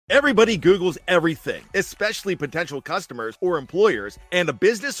Everybody Googles everything, especially potential customers or employers, and a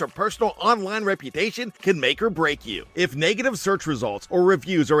business or personal online reputation can make or break you. If negative search results or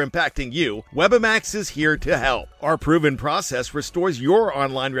reviews are impacting you, Webamax is here to help. Our proven process restores your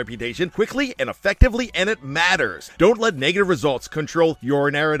online reputation quickly and effectively, and it matters. Don't let negative results control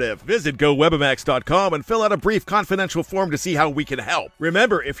your narrative. Visit GoWebamax.com and fill out a brief confidential form to see how we can help.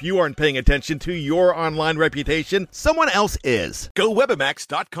 Remember, if you aren't paying attention to your online reputation, someone else is.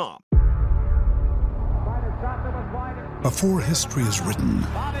 GoWebamax.com. Before history is written,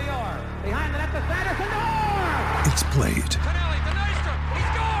 it's played.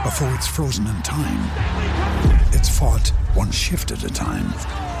 Before it's frozen in time, it's fought one shift at a time.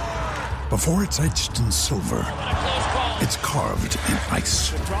 Before it's etched in silver, it's carved in ice.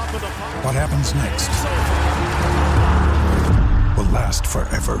 What happens next will last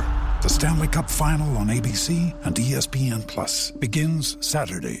forever. The Stanley Cup Final on ABC and ESPN Plus begins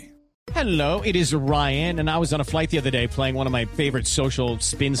Saturday. Hello, it is Ryan, and I was on a flight the other day playing one of my favorite social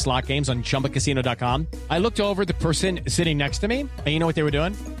spin slot games on ChumbaCasino.com. I looked over at the person sitting next to me, and you know what they were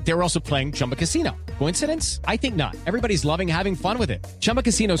doing? They were also playing Chumba Casino. Coincidence? I think not. Everybody's loving having fun with it. Chumba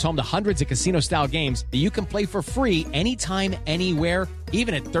Casino is home to hundreds of casino-style games that you can play for free anytime, anywhere,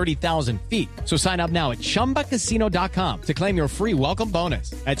 even at 30,000 feet. So sign up now at ChumbaCasino.com to claim your free welcome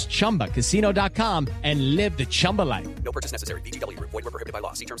bonus. That's ChumbaCasino.com and live the Chumba life. No purchase necessary. VGW. Void where prohibited by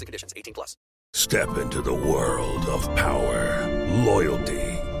law. See terms and conditions. 18+. Step into the world of power, loyalty,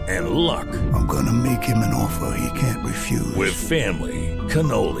 and luck. I'm gonna make him an offer he can't refuse. With family,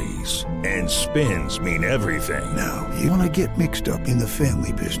 cannolis, and spins mean everything. Now, you wanna get mixed up in the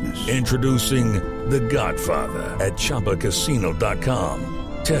family business. Introducing The Godfather at ChumbaCasino.com.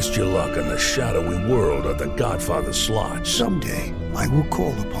 Test your luck in the shadowy world of The Godfather slot. Someday, I will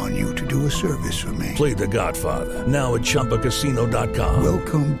call upon you to do a service for me. Play The Godfather, now at ChumbaCasino.com.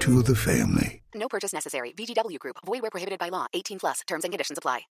 Welcome to the family. No purchase necessary. VGW Group. Void where prohibited by law. 18+. Terms and conditions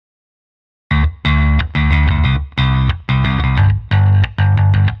apply.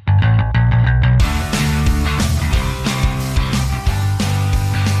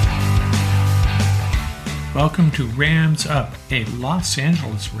 Welcome to Rams Up, a Los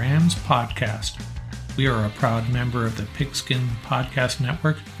Angeles Rams podcast. We are a proud member of the Pigskin Podcast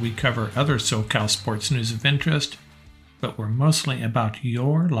Network. We cover other SoCal sports news of interest, but we're mostly about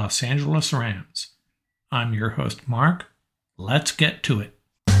your Los Angeles Rams. I'm your host, Mark. Let's get to it.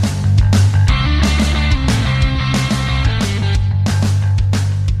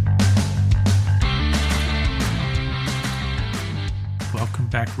 Welcome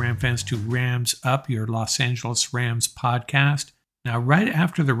back, Ram fans, to Rams Up, your Los Angeles Rams podcast. Now, right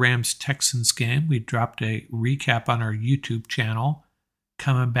after the Rams-Texans game, we dropped a recap on our YouTube channel.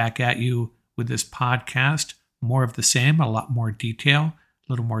 Coming back at you with this podcast, more of the same, a lot more detail,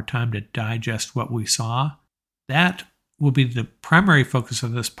 a little more time to digest what we saw. That will be the primary focus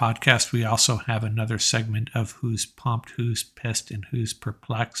of this podcast. We also have another segment of who's pumped, who's pissed, and who's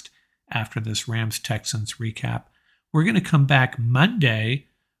perplexed after this Rams-Texans recap. We're going to come back Monday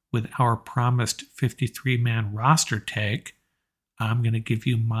with our promised 53-man roster take. I'm going to give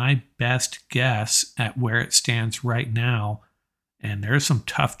you my best guess at where it stands right now. And there's some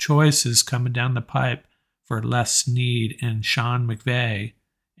tough choices coming down the pipe for Les Snead and Sean McVay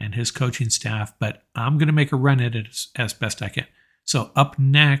and his coaching staff, but I'm going to make a run at it as best I can. So up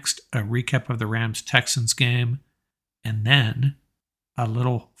next, a recap of the Rams-Texans game, and then a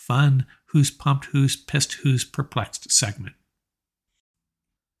little fun who's pumped, who's pissed, who's perplexed segment.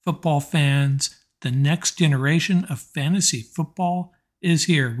 Football fans, the next generation of fantasy football is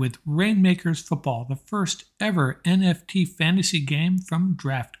here with Rainmakers Football, the first ever NFT fantasy game from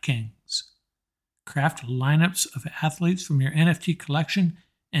DraftKings. Craft lineups of athletes from your NFT collection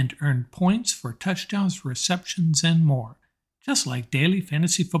and earn points for touchdowns, receptions, and more, just like daily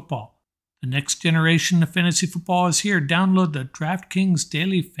fantasy football. The next generation of fantasy football is here. Download the DraftKings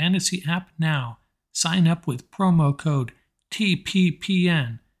Daily Fantasy app now. Sign up with promo code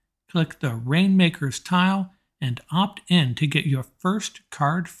TPPN. Click the Rainmakers tile and opt in to get your first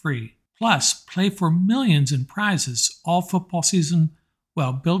card free. Plus, play for millions in prizes all football season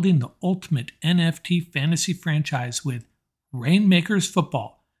while building the ultimate NFT fantasy franchise with Rainmakers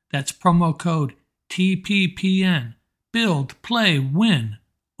Football. That's promo code TPPN. Build, play, win.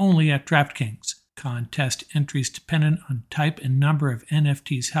 Only at DraftKings. Contest entries dependent on type and number of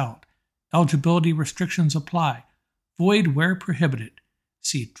NFTs held. Eligibility restrictions apply. Void where prohibited.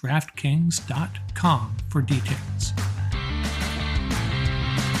 See DraftKings.com for details.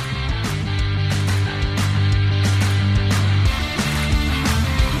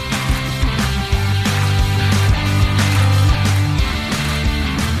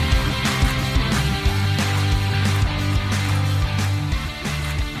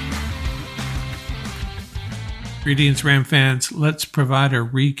 Greetings, Ram fans. Let's provide a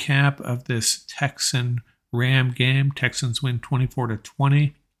recap of this Texan-Ram game. Texans win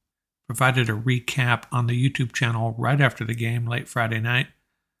 24-20. Provided a recap on the YouTube channel right after the game, late Friday night.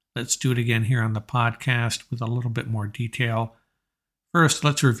 Let's do it again here on the podcast with a little bit more detail. First,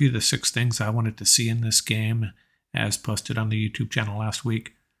 let's review the 6 things I wanted to see in this game as posted on the YouTube channel last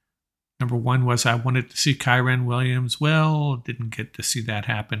week. Number 1 was I wanted to see Kyren Williams. Well, didn't get to see that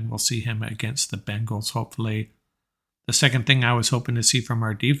happen. We'll see him against the Bengals, hopefully. The second thing I was hoping to see from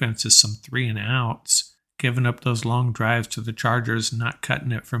our defense is some 3-and-outs. Giving up those long drives to the Chargers, not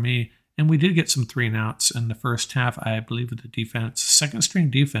cutting it for me. And we did get some 3-and-outs in the first half, I believe, of the defense. Second-string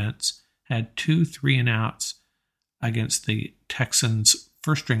defense had 2 3-and-outs against the Texans'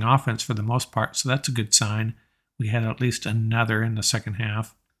 first-string offense for the most part, so that's a good sign. We had at least another in the second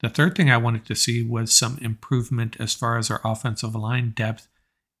half. The third thing I wanted to see was some improvement as far as our offensive line depth.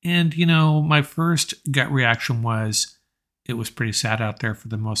 And, my first gut reaction was it was pretty sad out there for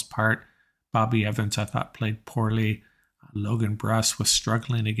the most part. Bobby Evans, I thought, played poorly. Logan Bruss was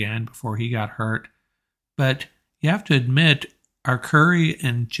struggling again before he got hurt. But you have to admit, our Curry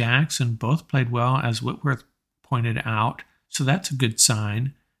and Jackson both played well, as Whitworth pointed out. So that's a good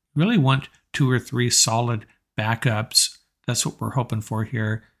sign. You really want 2 or 3 solid backups. That's what we're hoping for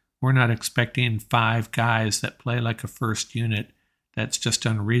here. We're not expecting 5 guys that play like a first unit. That's just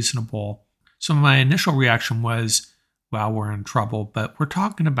unreasonable. So my initial reaction was, well, we're in trouble. But we're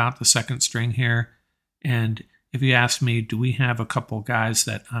talking about the second string here. And if you ask me, do we have a couple guys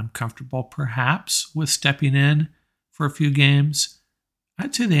that I'm comfortable perhaps with stepping in for a few games?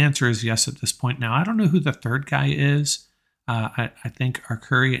 I'd say the answer is yes at this point now. I don't know who the third guy is. I think our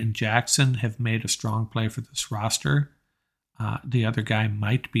Curry and Jackson have made a strong play for this roster. The other guy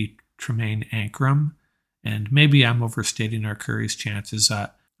might be Tremaine Ankrum. And maybe I'm overstating our Curry's chances.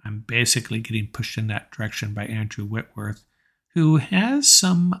 I'm basically getting pushed in that direction by Andrew Whitworth, who has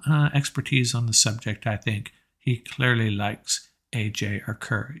some expertise on the subject, I think. He clearly likes AJ or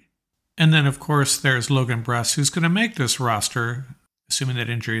Curry. And then, of course, there's Logan Bruss, who's going to make this roster, assuming that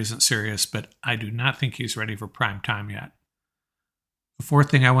injury isn't serious, but I do not think he's ready for prime time yet. The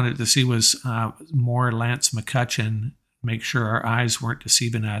fourth thing I wanted to see was more Lance McCutcheon, make sure our eyes weren't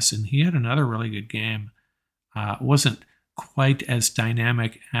deceiving us, and he had another really good game. Wasn't quite as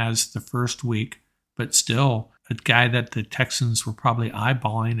dynamic as the first week, but still a guy that the Texans were probably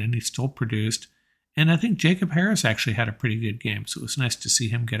eyeballing, and he still produced. And I think Jacob Harris actually had a pretty good game, so it was nice to see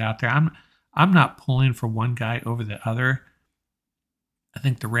him get out there. I'm not pulling for one guy over the other. I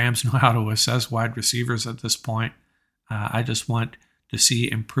think the Rams know how to assess wide receivers at this point. I just want to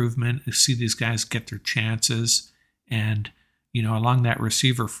see improvement, to see these guys get their chances. And, along that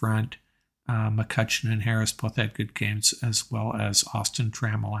receiver front, McCutcheon and Harris both had good games, as well as Austin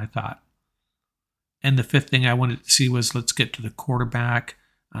Trammell, I thought. And the fifth thing I wanted to see was let's get to the quarterback.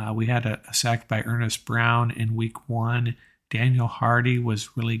 We had a sack by Ernest Brown in week 1. Daniel Hardy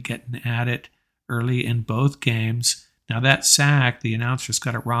was really getting at it early in both games. Now that sack, the announcers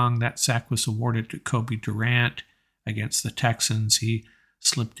got it wrong. That sack was awarded to Kobe Durant against the Texans. He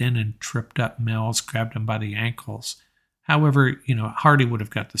slipped in and tripped up Mills, grabbed him by the ankles. However, Hardy would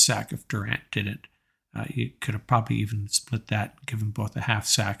have got the sack if Durant didn't. He could have probably even split that and given both a half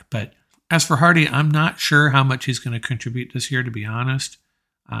sack. But as for Hardy, I'm not sure how much he's going to contribute this year, to be honest.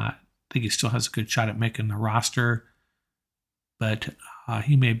 I think he still has a good shot at making the roster, but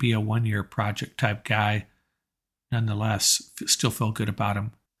he may be a one-year project type guy. Nonetheless, still feel good about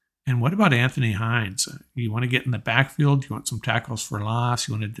him. And what about Anthony Hines? You want to get in the backfield? You want some tackles for loss?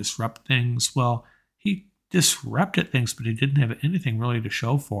 You want to disrupt things? Well, he disrupted things, but he didn't have anything really to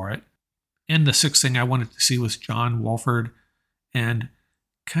show for it. And the sixth thing I wanted to see was John Wolford. And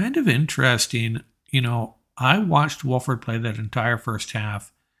kind of interesting, I watched Wolford play that entire first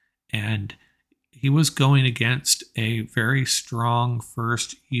half, and he was going against a very strong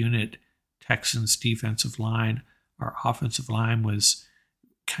first unit Texans defensive line. Our offensive line was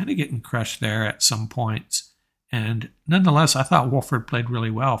kind of getting crushed there at some points. And nonetheless, I thought Wolford played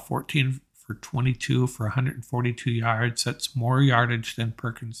really well. 14 for 22 for 142 yards. That's more yardage than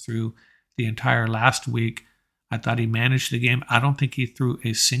Perkins threw the entire last week. I thought he managed the game. I don't think he threw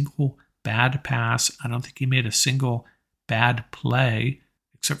a single bad pass. I don't think he made a single bad play,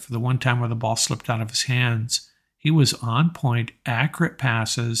 except for the one time where the ball slipped out of his hands. He was on point, accurate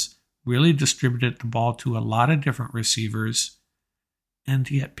passes, really distributed the ball to a lot of different receivers, and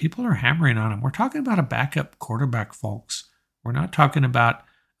yet people are hammering on him. We're talking about a backup quarterback, folks. We're not talking about,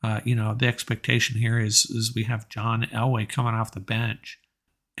 the expectation here is we have John Elway coming off the bench.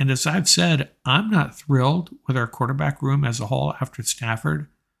 And as I've said, I'm not thrilled with our quarterback room as a whole after Stafford,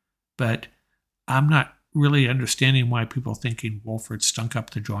 but I'm not really understanding why people thinking Wolford stunk up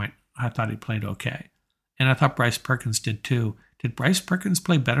the joint. I thought he played okay. And I thought Bryce Perkins did too. Did Bryce Perkins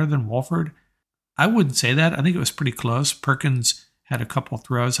play better than Wolford? I wouldn't say that. I think it was pretty close. Perkins had a couple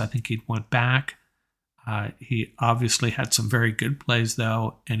throws. I think he went back. He obviously had some very good plays,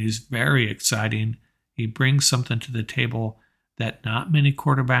 though, and he's very exciting. He brings something to the table that not many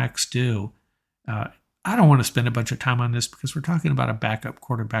quarterbacks do. I don't want to spend a bunch of time on this because we're talking about a backup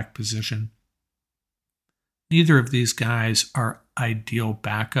quarterback position. Neither of these guys are ideal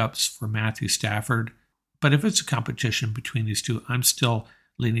backups for Matthew Stafford, but if it's a competition between these two, I'm still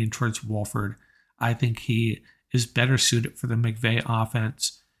leaning towards Wolford. I think he is better suited for the McVay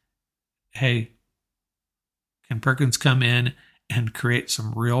offense. Hey, can Perkins come in and create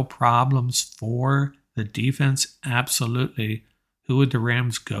some real problems for the defense? Absolutely. Who would the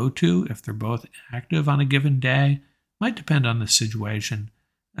Rams go to if they're both active on a given day? Might depend on the situation.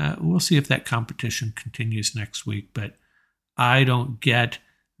 We'll see if that competition continues next week, but I don't get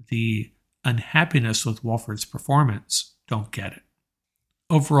the unhappiness with Wolford's performance. Don't get it.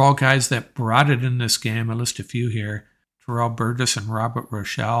 Overall, guys that brought it in this game, I list a few here. Terrell Burgess and Robert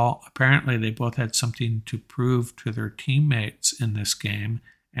Rochelle. Apparently, they both had something to prove to their teammates in this game,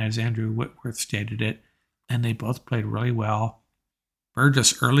 as Andrew Whitworth stated it, and they both played really well.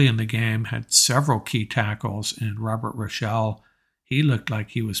 Burgess early in the game had several key tackles, and Robert Rochelle, he looked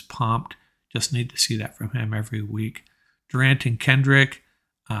like he was pumped. Just need to see that from him every week. Durant and Kendrick,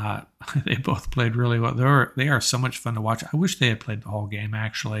 they both played really well. They are so much fun to watch. I wish they had played the whole game,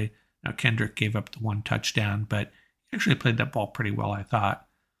 actually. Now, Kendrick gave up the one touchdown, but he actually played that ball pretty well, I thought.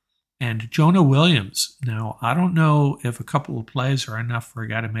 And Jonah Williams. Now, I don't know if a couple of plays are enough for a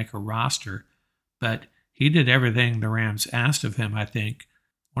guy to make a roster, but he did everything the Rams asked of him, I think.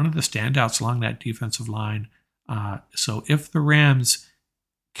 One of the standouts along that defensive line. So if the Rams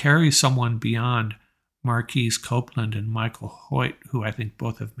carry someone beyond Marquise Copeland and Michael Hoyt, who I think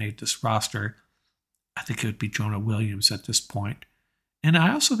both have made this roster, I think it would be Jonah Williams at this point. And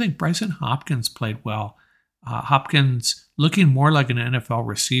I also think Bryson Hopkins played well. Hopkins looking more like an NFL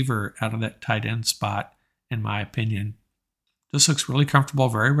receiver out of that tight end spot, in my opinion. This looks really comfortable,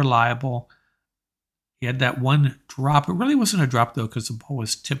 very reliable. He had that one drop. It really wasn't a drop, though, because the ball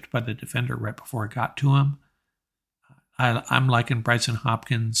was tipped by the defender right before it got to him. I'm liking Bryson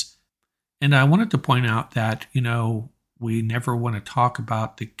Hopkins. And I wanted to point out that, we never want to talk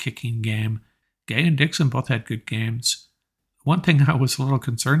about the kicking game. Gay and Dixon both had good games. One thing I was a little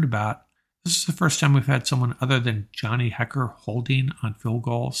concerned about, this is the first time we've had someone other than Johnny Hecker holding on field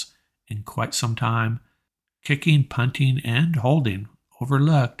goals in quite some time. Kicking, punting, and holding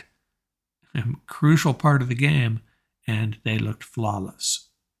overlooked. A crucial part of the game, and they looked flawless.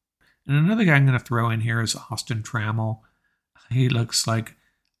 And another guy I'm going to throw in here is Austin Trammell. He looks like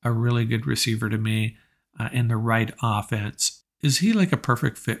a really good receiver to me in the right offense. Is he like a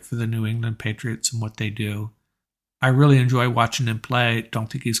perfect fit for the New England Patriots and what they do? I really enjoy watching him play.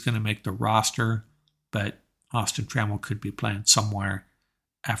 Don't think he's going to make the roster, but Austin Trammell could be playing somewhere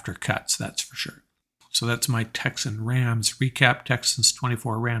after cuts, that's for sure. So that's my Texan Rams recap. Texans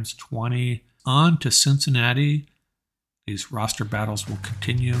 24, Rams 20. On to Cincinnati. These roster battles will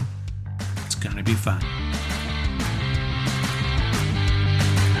continue. It's going to be fun.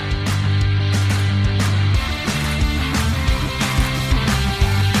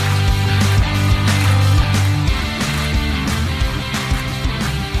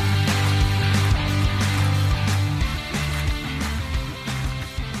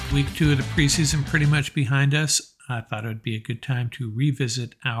 Week 2 of the preseason pretty much behind us. I thought it would be a good time to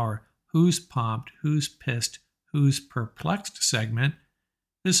revisit our Who's Pumped, Who's Pissed, Who's Perplexed segment.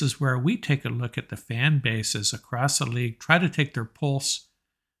 This is where we take a look at the fan bases across the league, try to take their pulse,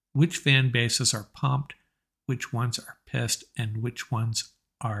 which fan bases are pumped, which ones are pissed, and which ones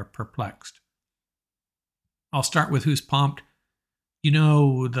are perplexed. I'll start with Who's Pumped.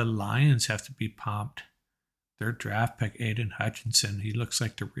 The Lions have to be pumped. Their draft pick, Aiden Hutchinson, he looks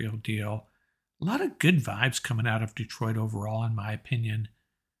like the real deal. A lot of good vibes coming out of Detroit overall, in my opinion.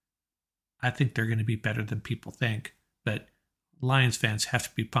 I think they're going to be better than people think, but Lions fans have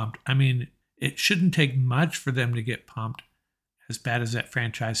to be pumped. I mean, it shouldn't take much for them to get pumped, as bad as that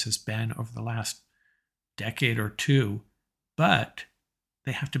franchise has been over the last decade or two, but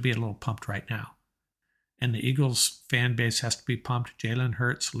they have to be a little pumped right now. And the Eagles fan base has to be pumped. Jalen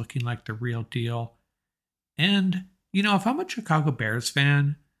Hurts looking like the real deal. And, if I'm a Chicago Bears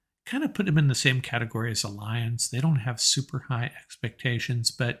fan, kind of put them in the same category as the Lions. They don't have super high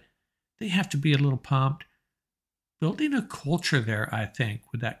expectations, but they have to be a little pumped. Building a culture there, I think,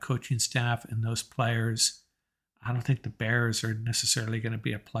 with that coaching staff and those players. I don't think the Bears are necessarily going to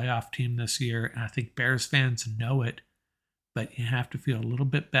be a playoff team this year, and I think Bears fans know it, but you have to feel a little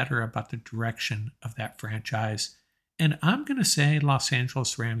bit better about the direction of that franchise. And I'm going to say Los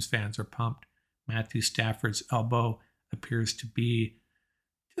Angeles Rams fans are pumped. Matthew Stafford's elbow appears to be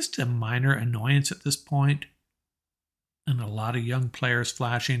just a minor annoyance at this point, and a lot of young players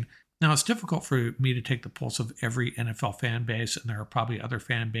flashing. Now, it's difficult for me to take the pulse of every NFL fan base, and there are probably other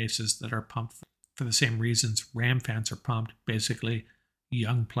fan bases that are pumped for the same reasons Ram fans are pumped, basically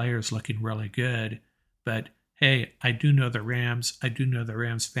young players looking really good. But hey, I do know the Rams. I do know the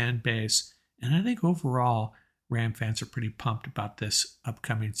Rams fan base, and I think overall, Ram fans are pretty pumped about this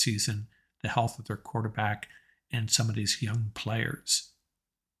upcoming season, the health of their quarterback, and some of these young players.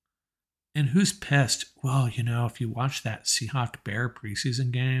 And who's pissed? Well, if you watch that Seahawks-Bear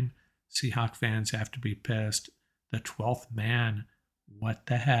preseason game, Seahawks fans have to be pissed. The 12th man, what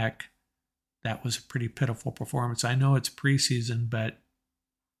the heck? That was a pretty pitiful performance. I know it's preseason, but,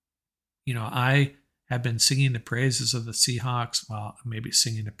 I have been singing the praises of the Seahawks. Well, maybe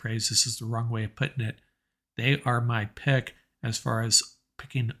singing the praises is the wrong way of putting it. They are my pick as far as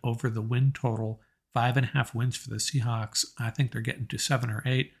picking over the win total. 5.5 wins for the Seahawks. I think they're getting to 7 or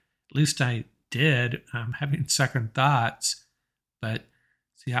 8. At least I did. I'm having second thoughts, but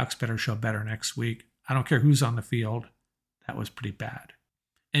Seahawks better show better next week. I don't care who's on the field. That was pretty bad.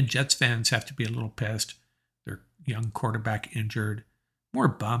 And Jets fans have to be a little pissed. Their young quarterback injured. More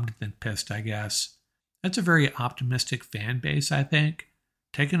bummed than pissed, I guess. That's a very optimistic fan base, I think.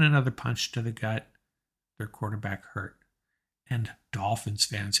 Taking another punch to the gut. Their quarterback hurt. And Dolphins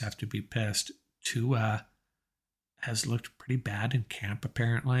fans have to be pissed. Tua has looked pretty bad in camp,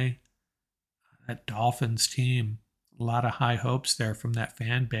 apparently. That Dolphins team, a lot of high hopes there from that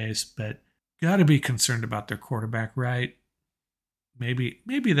fan base, but got to be concerned about their quarterback, right?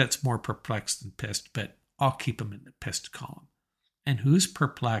 Maybe that's more perplexed than pissed, but I'll keep him in the pissed column. And who's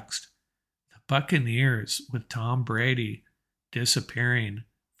perplexed? The Buccaneers, with Tom Brady disappearing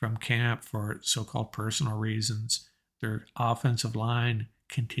from camp for so-called personal reasons. Their offensive line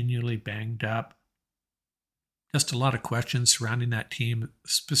continually banged up. Just a lot of questions surrounding that team,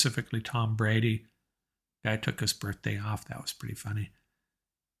 specifically Tom Brady. Guy took his birthday off. That was pretty funny.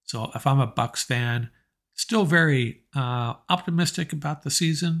 So if I'm a Bucs fan, still very optimistic about the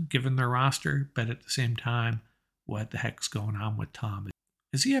season, given their roster, but at the same time, what the heck's going on with Tom?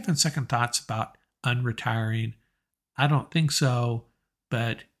 Is he having second thoughts about unretiring? I don't think so,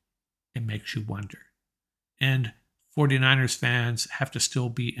 but it makes you wonder. And 49ers fans have to still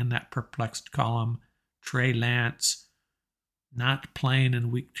be in that perplexed column. Trey Lance not playing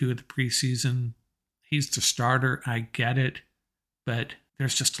in week 2 of the preseason. He's the starter. I get it. But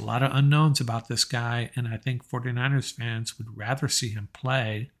there's just a lot of unknowns about this guy. And I think 49ers fans would rather see him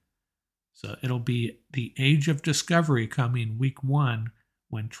play. So it'll be the age of discovery coming week 1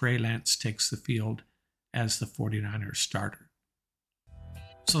 when Trey Lance takes the field as the 49ers starter.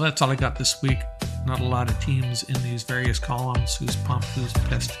 So that's all I got this week. Not a lot of teams in these various columns. Who's pumped, who's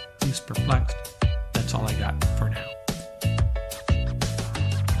pissed, who's perplexed. That's all I got for now.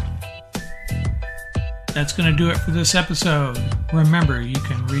 That's going to do it for this episode. Remember, you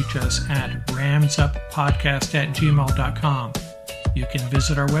can reach us at ramsuppodcast@gmail.com. You can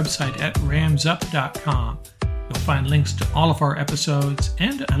visit our website at ramsup.com. You'll find links to all of our episodes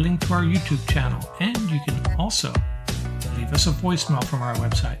and a link to our YouTube channel. And you can also leave us a voicemail from our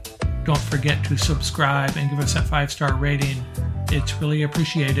website. Don't forget to subscribe and give us that 5-star rating. It's really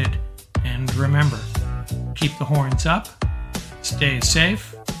appreciated. And remember, keep the horns up, stay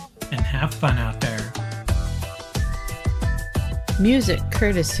safe, and have fun out there. Music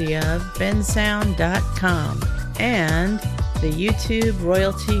courtesy of bensound.com and the YouTube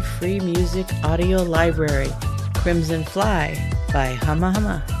royalty-free music audio library, Crimson Fly by Hama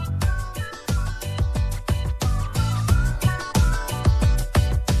Hama.